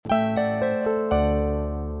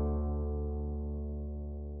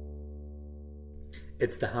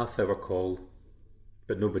It's the half-hour call,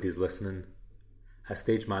 but nobody's listening. A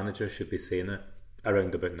stage manager should be saying it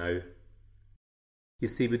around about now. You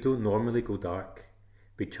see, we don't normally go dark.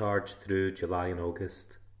 We charge through July and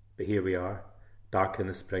August, but here we are, dark in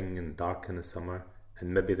the spring and dark in the summer,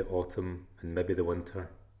 and maybe the autumn and maybe the winter.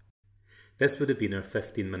 This would have been our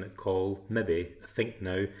 15-minute call, maybe, I think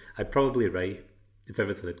now, I'd probably write if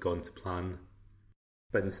everything had gone to plan.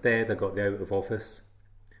 But instead I got the out of office.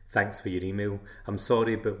 Thanks for your email. I'm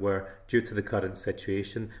sorry, but due to the current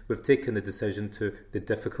situation, we've taken the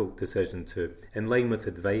difficult decision to, in line with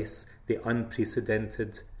advice, the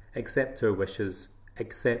unprecedented, accept our wishes,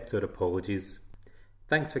 accept our apologies.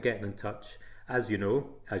 Thanks for getting in touch. As you know,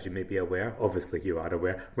 as you may be aware, obviously you are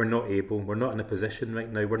aware, we're not in a position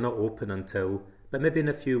right now, we're not open until, but maybe in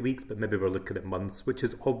a few weeks, but maybe we're looking at months, which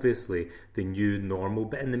is obviously the new normal.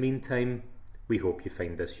 But in the meantime, we hope you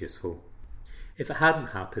find this useful. If it hadn't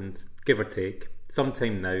happened, give or take,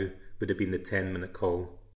 sometime now would have been the 10-minute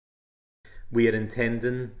call. We are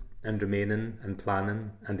intending and remaining and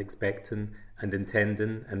planning and expecting and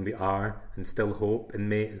intending, and we are and still hope and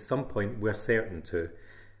may at some point we're certain to.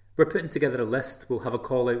 We're putting together a list. We'll have a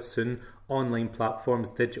call out soon. Online platforms,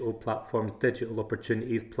 digital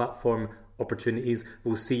opportunities, platform opportunities.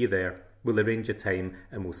 We'll see you there. We'll arrange a time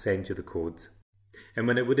and we'll send you the code. And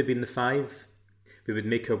when it would have been the 5, we would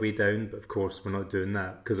make our way down, but of course we're not doing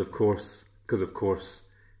that because of course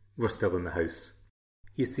we're still in the house.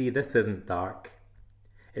 You see, this isn't dark.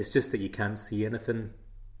 It's just that you can't see anything.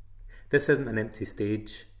 This isn't an empty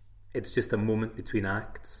stage. It's just a moment between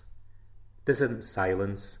acts. This isn't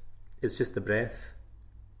silence. It's just a breath.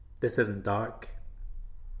 This isn't dark.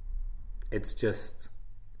 It's just...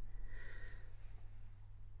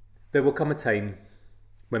 There will come a time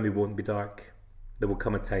when we won't be dark. There will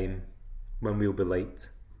come a time when we'll be light,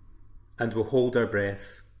 and we'll hold our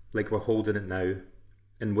breath like we're holding it now,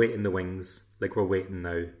 and wait in the wings like we're waiting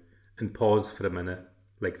now, and pause for a minute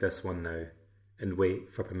like this one now, and wait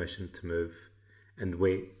for permission to move, and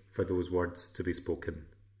wait for those words to be spoken.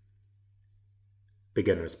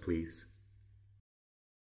 Beginners, please.